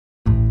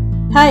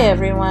Hi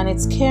everyone,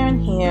 it's Karen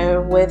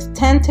here with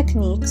 10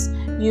 techniques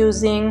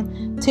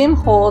using Tim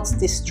Holtz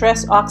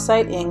Distress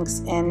Oxide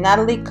inks and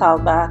Nathalie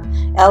Kalbach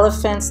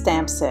Elephant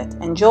stamp set.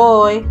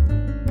 Enjoy!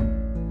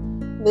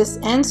 This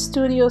N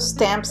Studio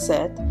stamp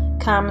set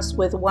comes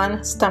with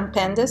one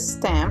Stampendous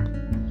stamp,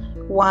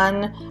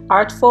 one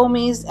Art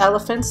Foamy's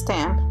Elephant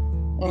stamp,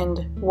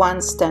 and one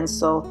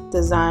stencil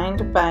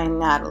designed by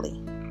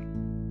Nathalie.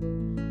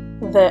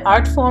 The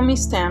Art Foamy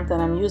stamp that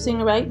I'm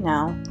using right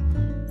now,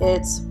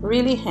 it's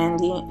really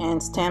handy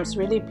and stamps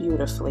really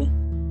beautifully.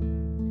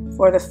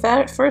 For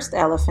the first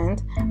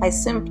elephant, I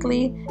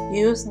simply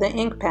used the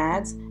ink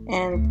pads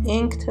and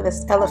inked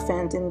this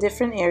elephant in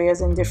different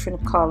areas in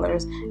different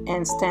colors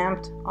and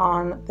stamped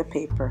on the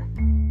paper.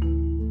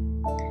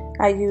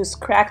 I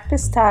used cracked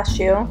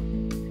pistachio,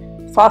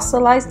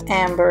 fossilized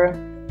amber,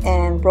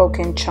 and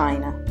broken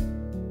china.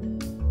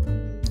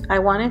 I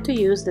wanted to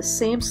use the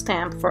same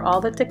stamp for all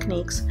the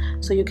techniques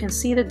so you can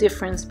see the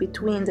difference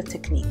between the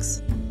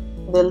techniques.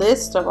 The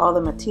list of all the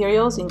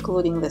materials,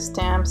 including the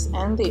stamps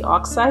and the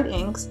Oxide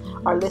inks,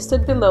 are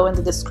listed below in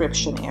the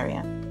description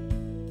area.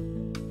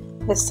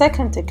 The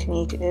second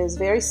technique is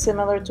very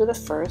similar to the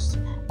first.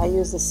 I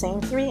used the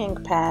same 3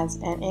 ink pads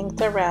and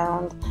inked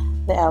around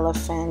the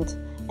elephant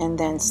and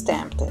then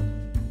stamped it.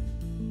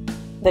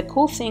 The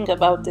cool thing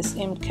about this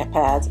ink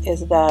pads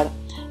is that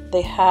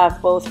they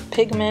have both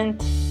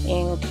pigment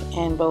ink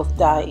and both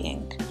dye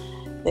ink.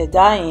 The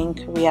dye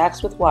ink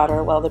reacts with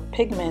water while the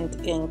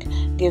pigment ink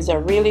gives a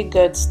really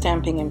good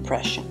stamping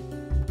impression.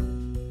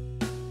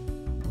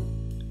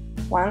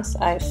 Once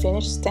I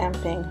finished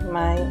stamping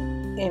my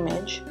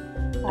image,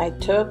 I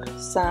took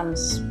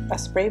a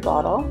spray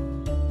bottle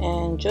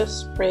and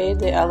just sprayed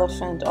the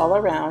elephant all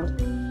around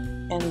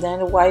and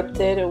then wiped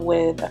it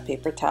with a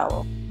paper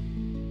towel.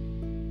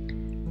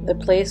 The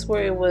place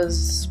where it was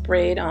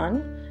sprayed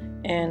on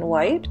and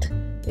wiped,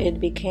 it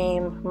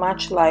became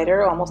much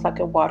lighter, almost like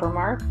a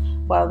watermark,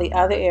 while the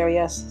other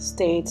areas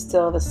stayed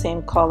still the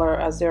same color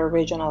as their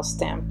original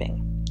stamping.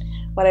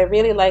 What I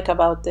really like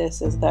about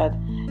this is that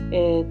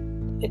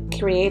it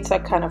creates a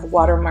kind of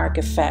watermark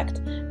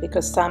effect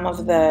because some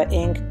of the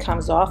ink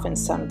comes off and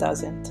some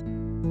doesn't.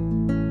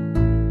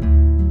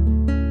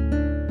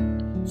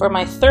 For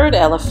my third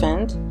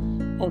elephant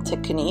and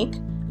technique,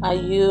 I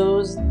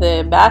used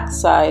the back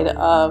side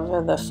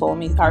of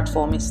the Art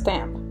Foamy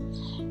stamp.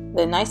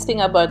 The nice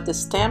thing about the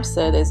stamp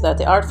set is that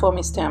the Art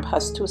Foamy stamp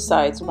has 2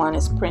 sides. One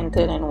is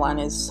printed and one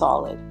is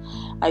solid.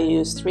 I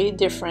used 3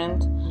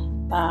 different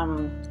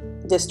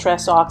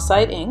Distress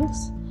Oxide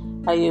inks.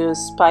 I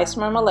used Spice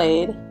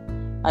Marmalade,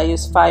 I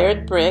used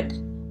Fired Brick,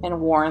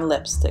 and Worn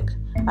Lipstick.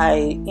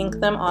 I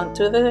inked them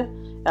onto the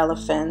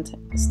elephant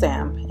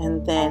stamp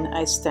and then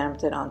I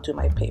stamped it onto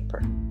my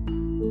paper.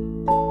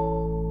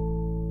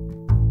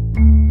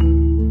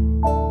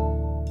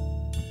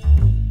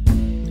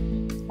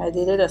 I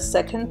did it a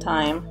second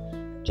time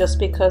just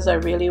because I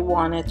really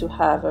wanted to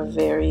have a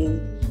very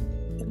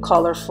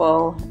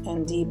colorful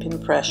and deep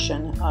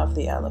impression of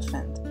the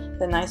elephant.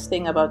 The nice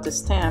thing about the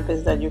stamp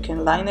is that you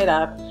can line it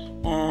up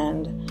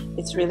and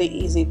it's really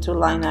easy to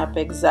line up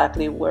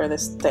exactly where the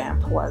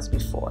stamp was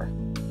before.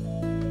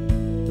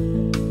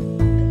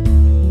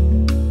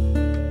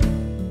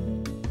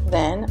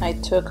 Then I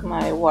took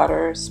my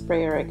water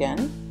sprayer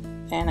again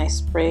and I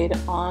sprayed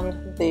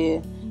on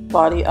the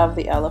body of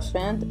the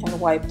elephant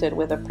and wiped it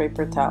with a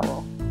paper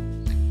towel.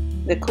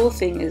 The cool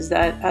thing is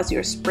that as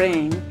you're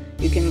spraying,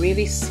 you can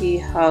really see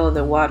how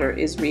the water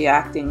is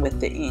reacting with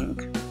the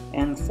ink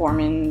and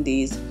forming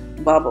these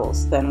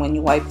bubbles. Then when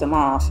you wipe them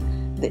off,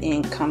 the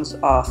ink comes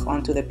off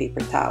onto the paper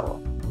towel.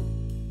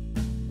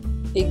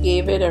 It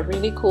gave it a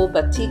really cool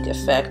batik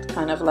effect,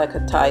 kind of like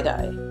a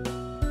tie-dye.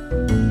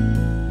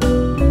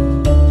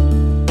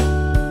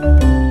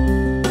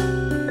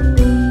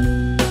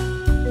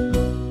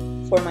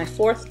 For my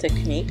fourth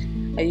technique,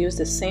 I used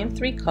the same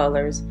 3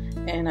 colors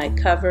and I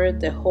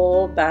covered the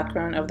whole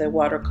background of the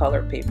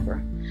watercolor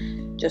paper.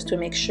 Just to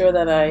make sure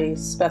that I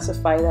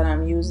specify that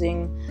I'm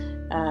using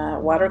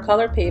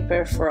watercolor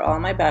paper for all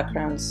my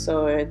backgrounds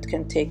so it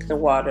can take the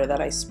water that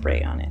I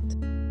spray on it.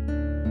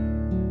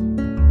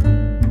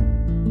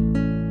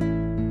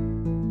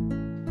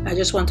 I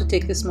just want to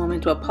take this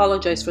moment to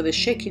apologize for the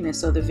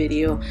shakiness of the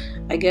video.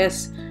 I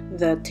guess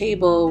the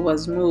table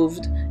was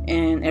moved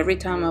and every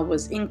time I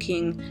was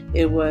inking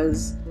it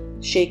was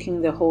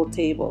shaking the whole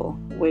table,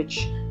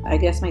 which I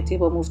guess my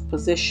table moved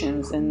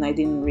positions and I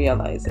didn't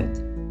realize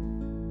it.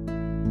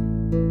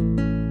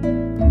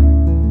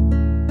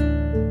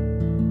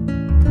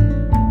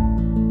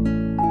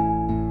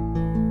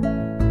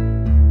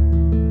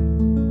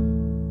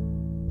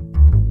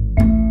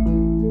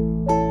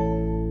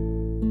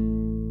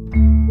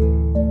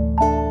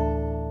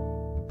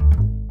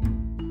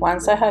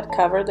 Once I had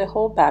covered the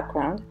whole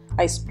background,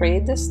 I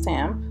sprayed the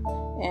stamp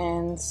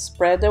and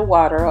spread the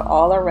water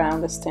all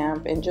around the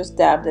stamp and just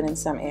dabbed it in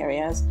some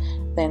areas.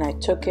 Then I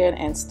took it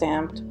and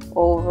stamped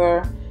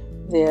over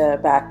the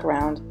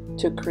background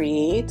to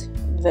create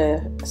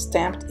the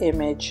stamped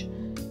image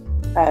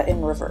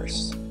in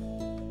reverse.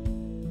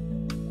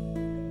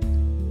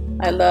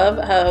 I love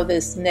how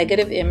this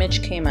negative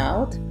image came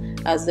out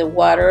as the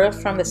water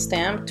from the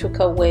stamp took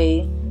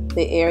away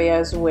the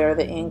areas where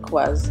the ink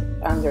was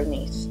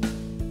underneath.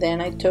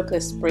 Then I took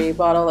the spray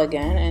bottle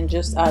again and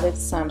just added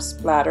some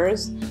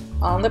splatters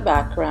on the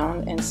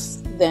background and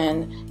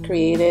then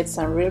created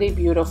some really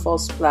beautiful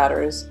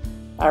splatters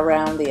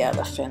around the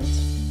elephant.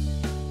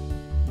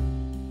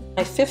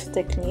 My fifth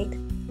technique,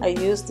 I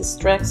used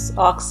Distress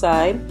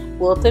Oxide,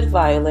 Wilted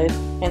Violet,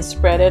 and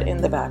spread it in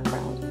the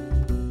background.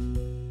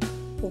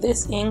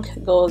 This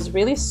ink goes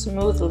really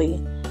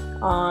smoothly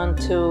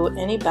onto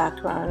any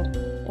background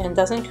and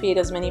doesn't create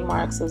as many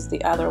marks as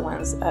the other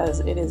ones, as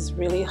it is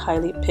really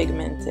highly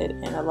pigmented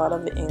and a lot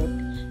of the ink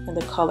and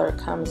the color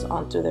comes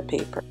onto the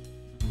paper.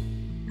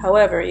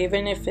 However,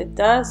 even if it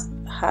does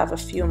have a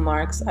few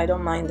marks, I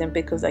don't mind them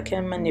because I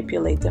can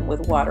manipulate them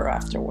with water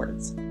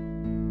afterwards.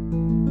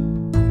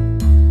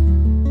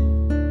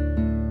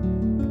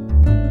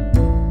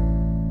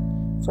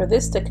 For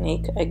this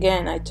technique,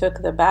 again, I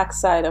took the back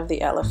side of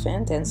the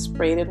elephant and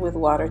sprayed it with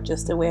water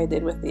just the way I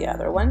did with the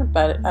other one,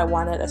 but I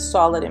wanted a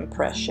solid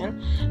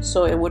impression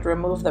so it would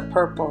remove the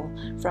purple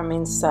from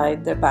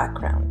inside the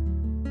background.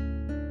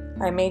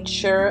 I made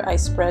sure I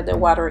spread the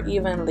water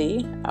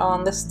evenly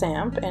on the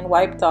stamp and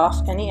wiped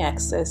off any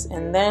excess,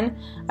 and then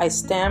I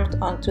stamped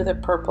onto the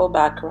purple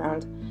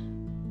background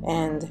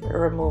and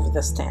removed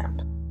the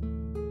stamp.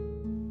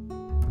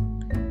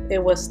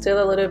 It was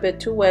still a little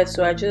bit too wet,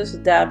 so I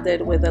just dabbed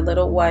it with a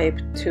little wipe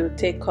to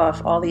take off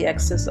all the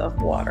excess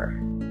of water.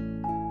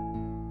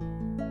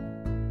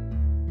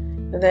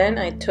 Then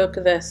I took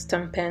the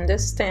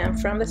Stampendous stamp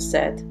from the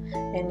set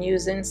and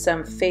using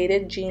some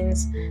Faded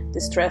Jeans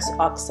Distress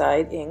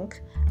Oxide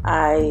ink,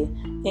 I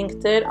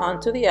inked it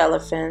onto the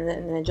elephant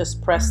and then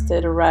just pressed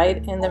it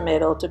right in the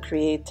middle to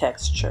create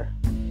texture.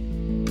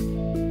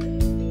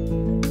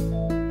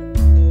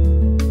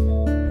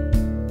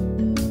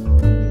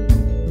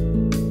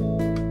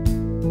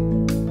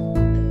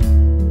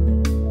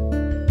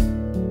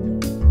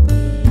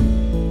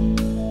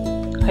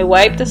 I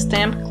wiped the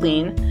stamp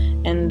clean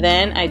and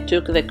then I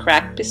took the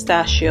cracked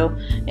pistachio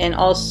and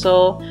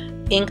also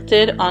inked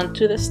it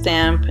onto the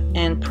stamp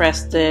and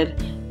pressed it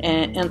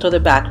into the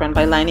background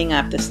by lining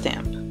up the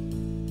stamp.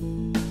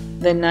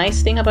 The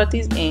nice thing about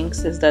these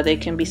inks is that they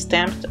can be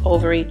stamped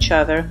over each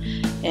other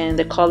and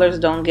the colors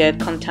don't get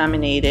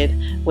contaminated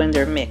when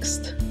they're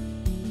mixed.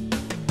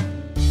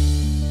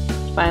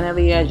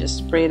 Finally, I just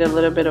sprayed a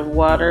little bit of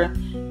water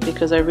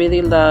because I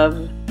really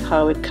love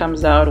how it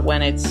comes out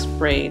when it's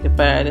sprayed,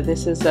 but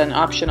this is an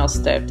optional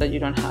step that you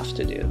don't have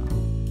to do.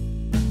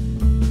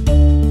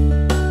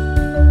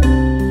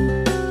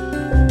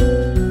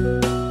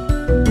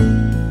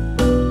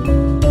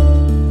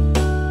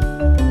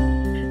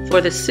 For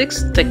the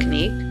sixth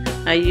technique,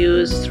 I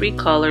used 3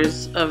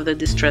 colors of the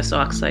Distress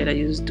Oxide. I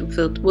used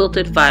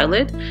Wilted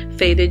Violet,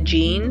 Faded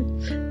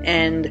Jean,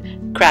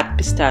 and Cracked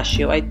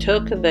Pistachio. I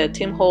took the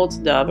Tim Holtz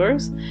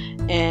daubers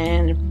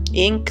and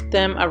inked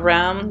them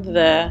around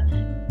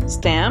the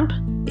stamp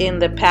in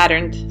the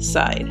patterned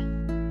side.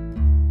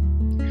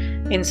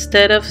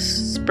 Instead of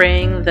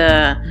spraying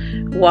the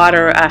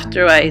water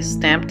after I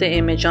stamped the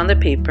image on the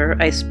paper,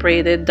 I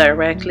sprayed it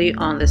directly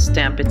on the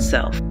stamp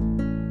itself.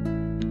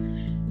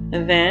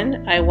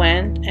 Then I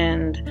went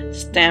and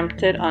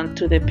stamped it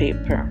onto the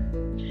paper.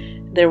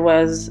 There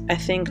was, I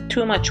think,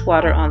 too much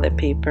water on the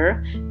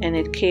paper and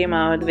it came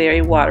out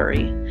very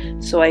watery.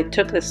 So I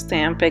took the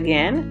stamp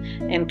again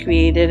and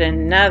created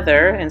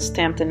another and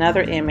stamped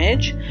another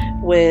image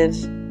with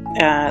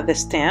the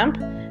stamp.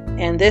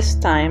 And this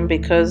time,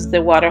 because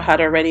the water had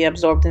already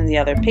absorbed in the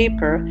other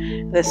paper,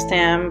 the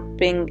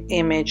stamping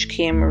image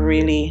came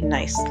really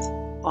nice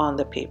on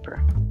the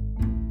paper.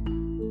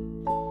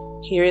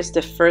 Here is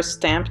the first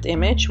stamped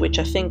image, which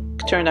I think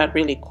turned out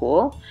really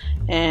cool,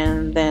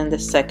 and then the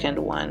second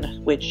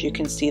one, which you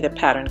can see the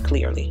pattern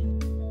clearly.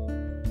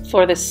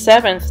 For the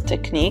seventh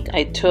technique,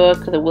 I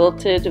took the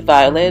Wilted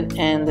Violet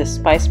and the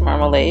Spice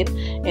Marmalade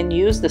and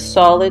used the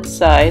solid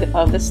side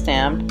of the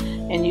stamp,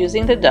 and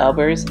using the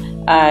daubers,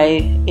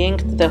 I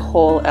inked the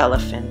whole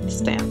elephant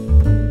stamp.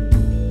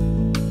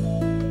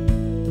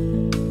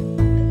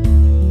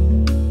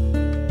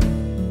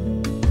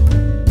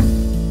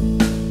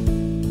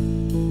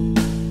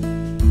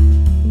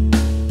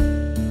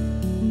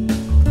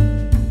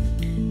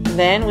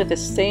 Then, with the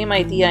same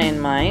idea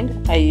in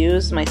mind, I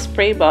used my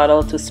spray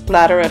bottle to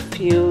splatter a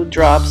few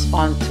drops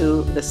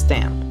onto the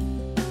stamp.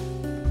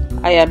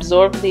 I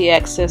absorbed the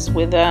excess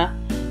with a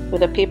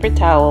paper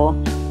towel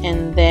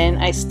and then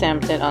I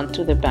stamped it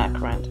onto the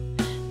background.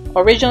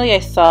 Originally,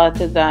 I thought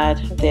that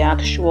the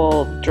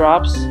actual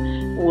drops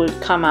would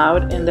come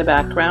out in the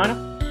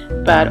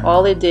background, but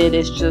all it did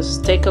is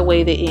just take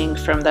away the ink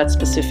from that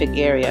specific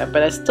area,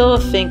 but I still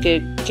think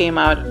it came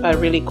out a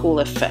really cool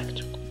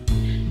effect.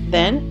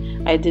 Then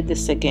I did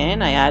this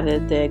again. I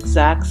added the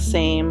exact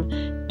same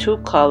 2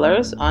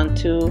 colors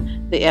onto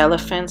the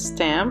elephant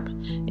stamp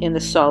in the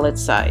solid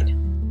side.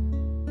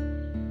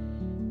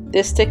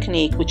 This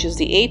technique, which is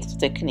the 8th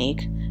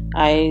technique,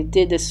 I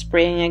did the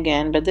spraying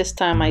again, but this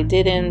time I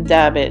didn't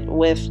dab it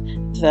with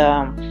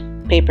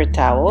the paper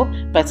towel,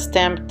 but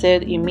stamped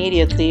it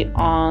immediately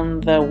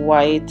on the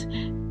white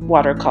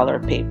watercolor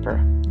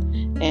paper.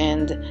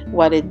 And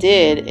what it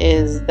did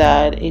is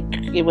that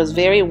it was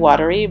very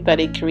watery,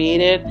 but it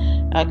created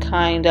a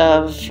kind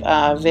of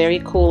very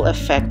cool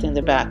effect in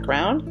the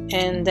background.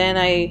 And then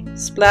I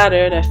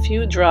splattered a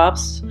few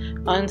drops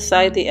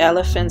inside the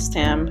elephant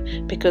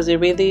stamp because it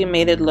really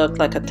made it look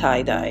like a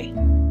tie-dye.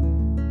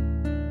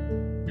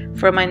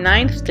 For my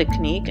 9th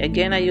technique,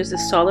 again I used the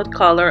solid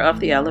color of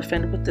the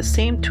elephant with the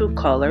same 2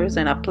 colors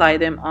and apply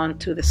them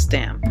onto the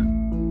stamp.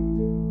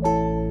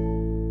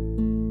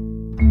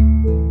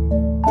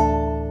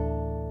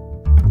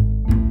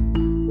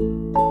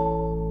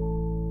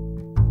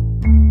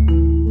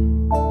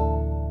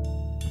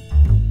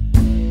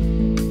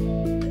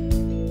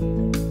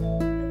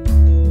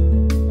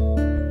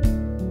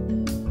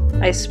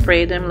 I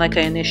sprayed them like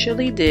I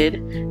initially did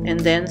and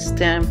then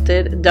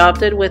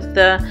daubed it with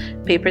the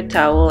paper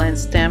towel and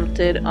stamped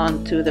it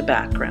onto the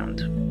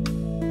background.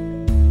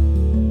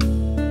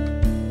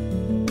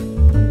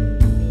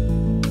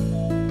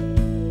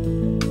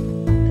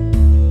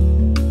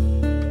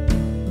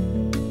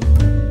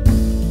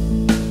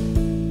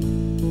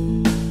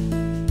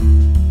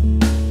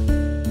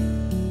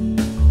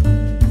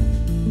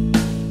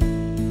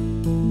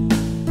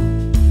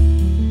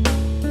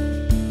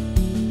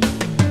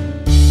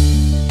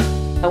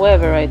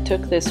 However, I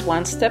took this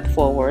one step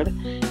forward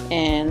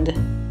and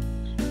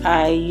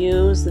I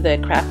used the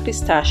cracked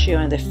pistachio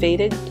and the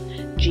faded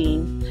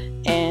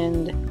jean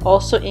and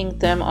also inked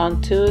them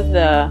onto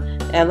the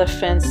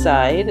elephant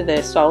side,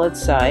 the solid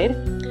side,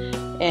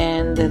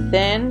 and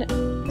then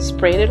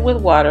sprayed it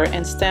with water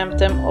and stamped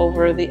them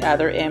over the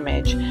other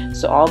image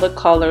so all the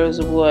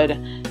colors would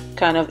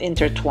kind of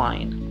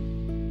intertwine.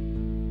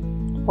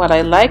 What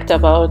I liked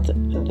about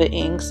the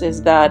inks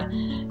is that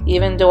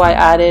even though I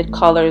added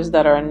colors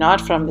that are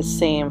not from the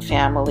same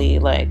family,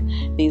 like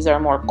these are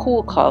more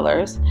cool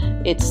colors,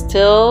 it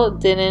still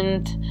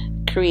didn't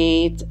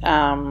create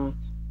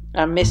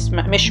a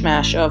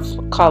mishmash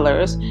of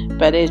colors,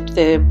 but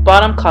the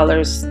bottom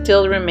colors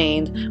still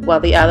remained while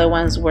the other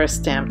ones were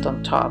stamped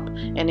on top,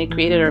 and it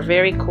created a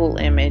very cool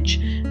image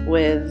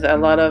with a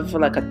lot of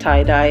like a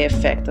tie-dye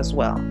effect as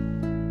well.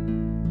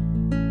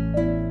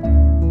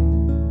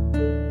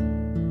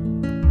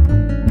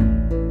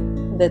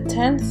 The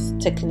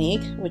 10th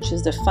technique, which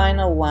is the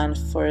final one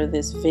for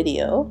this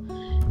video,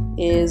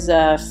 is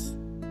a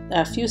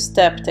few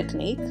step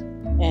technique,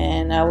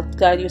 and I'll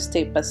guide you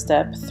step by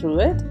step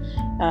through it.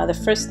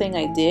 The first thing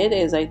I did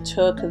is I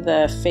took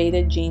the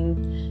faded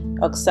jean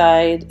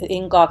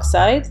ink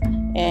oxide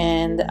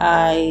and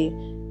I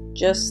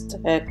just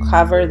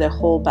covered the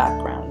whole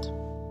background.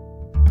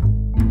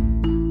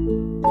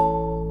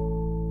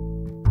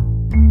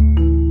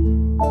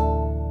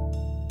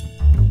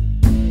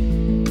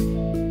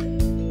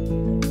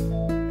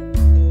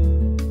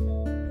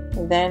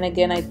 Then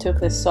again I took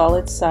the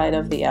solid side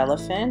of the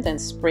elephant and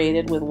sprayed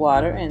it with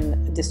water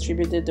and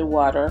distributed the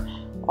water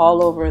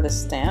all over the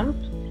stamp,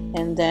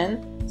 and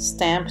then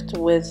stamped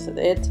with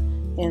it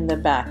in the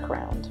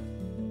background.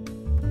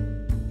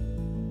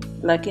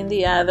 Like in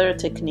the other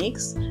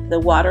techniques, the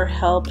water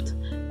helped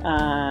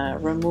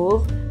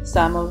remove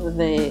some of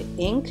the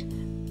ink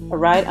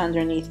right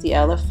underneath the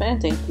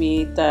elephant and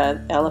create the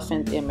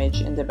elephant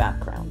image in the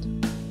background.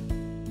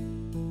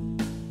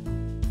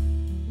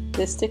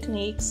 This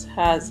technique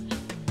has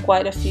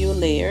quite a few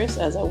layers,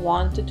 as I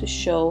wanted to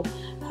show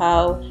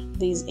how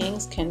these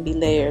inks can be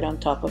layered on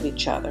top of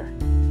each other.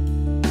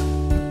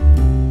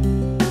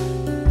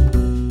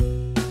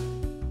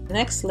 The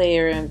next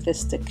layer in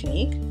this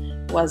technique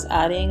was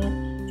adding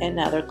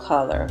another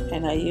color,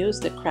 and I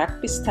used the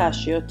cracked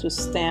pistachio to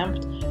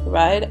stamp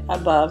right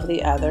above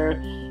the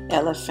other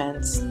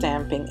elephant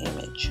stamping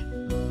image.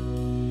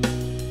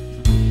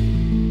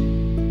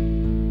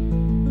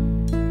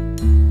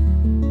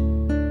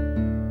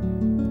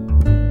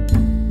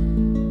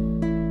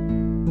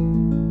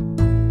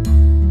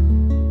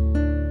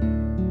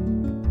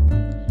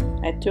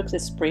 I took the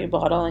spray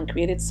bottle and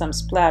created some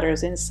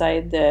splatters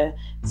inside the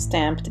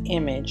stamped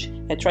image.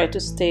 I tried to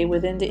stay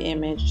within the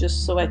image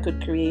just so I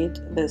could create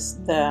the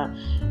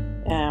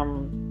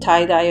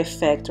tie-dye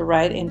effect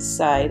right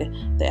inside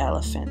the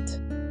elephant.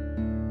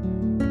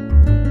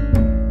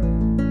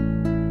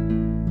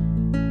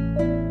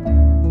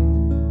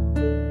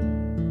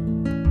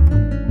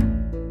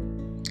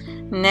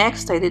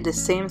 Next, I did the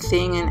same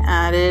thing and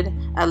added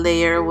a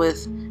layer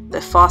with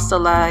the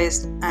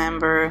Fossilized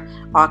amber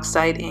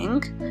oxide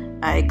ink.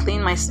 I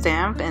cleaned my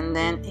stamp and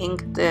then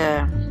inked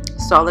the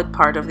solid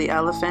part of the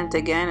elephant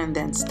again and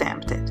then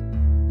stamped it.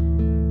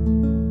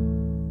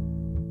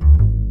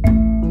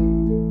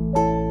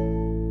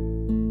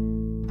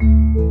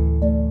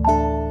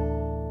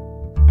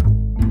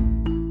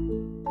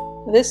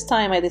 This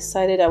time I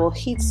decided I will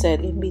heat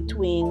set in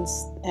between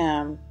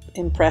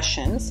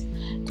impressions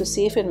to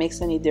see if it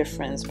makes any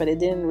difference, but it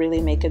didn't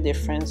really make a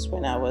difference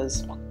when I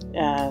was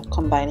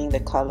combining the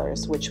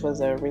colors, which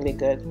was a really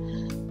good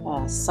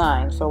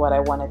sign for what I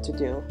wanted to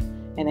do.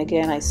 And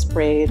again, I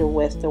sprayed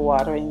with the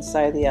water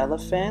inside the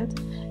elephant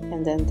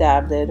and then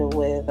dabbed it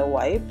with a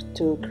wipe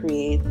to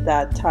create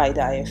that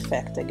tie-dye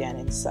effect again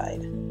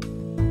inside.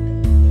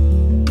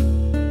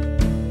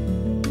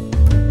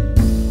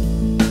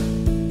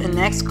 The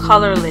next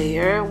color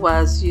layer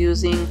was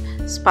using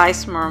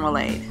Spice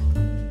Marmalade.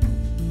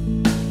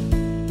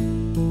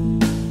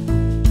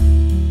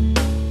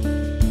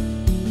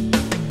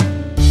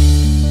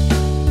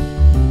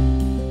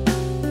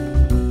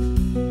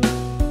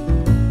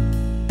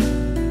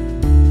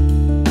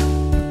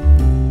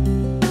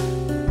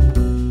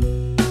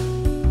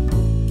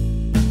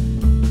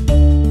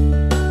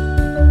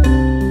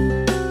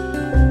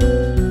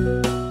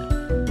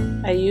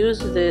 I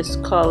used this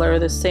color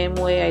the same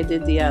way I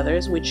did the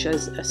others, which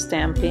is a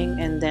stamping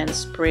and then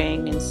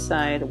spraying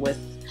inside with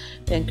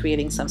then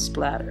creating some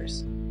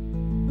splatters.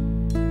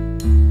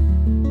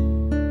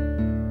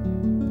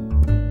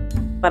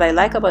 What I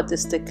like about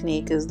this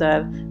technique is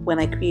that when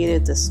I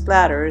created the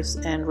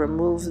splatters and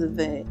removed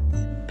the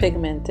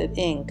pigmented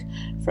ink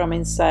from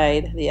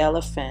inside the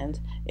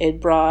elephant,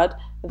 it brought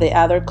the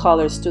other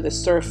colors to the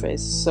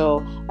surface,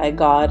 so I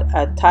got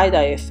a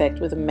tie-dye effect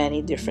with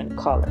many different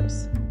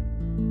colors.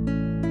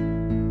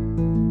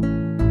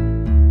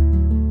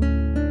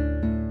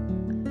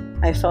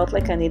 I felt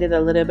like I needed a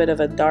little bit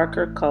of a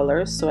darker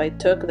color, so I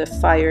took the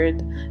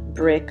Fired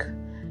Brick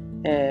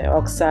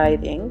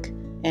Oxide ink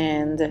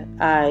and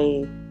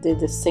I did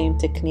the same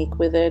technique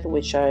with it,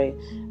 which I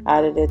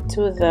added it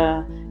to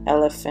the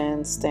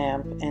elephant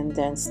stamp and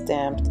then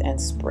stamped and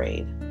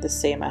sprayed the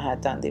same I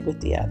had done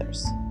with the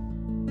others.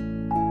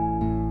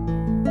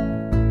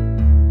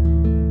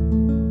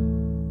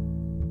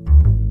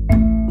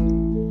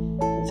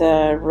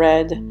 The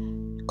red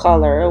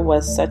color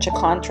was such a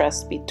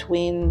contrast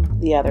between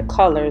the other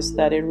colors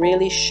that it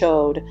really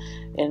showed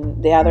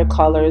in the other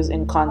colors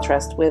in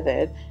contrast with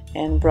it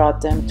and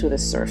brought them to the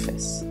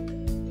surface.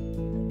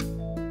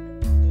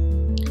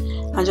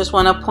 I just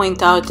want to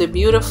point out the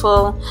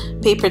beautiful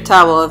paper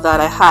towel that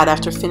I had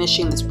after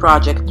finishing this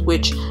project,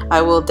 which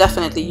I will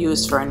definitely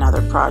use for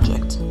another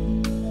project.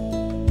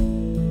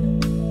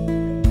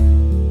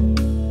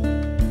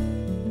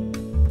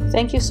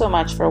 Thank you so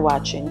much for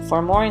watching.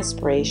 For more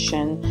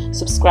inspiration,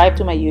 subscribe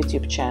to my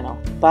YouTube channel.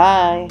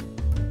 Bye!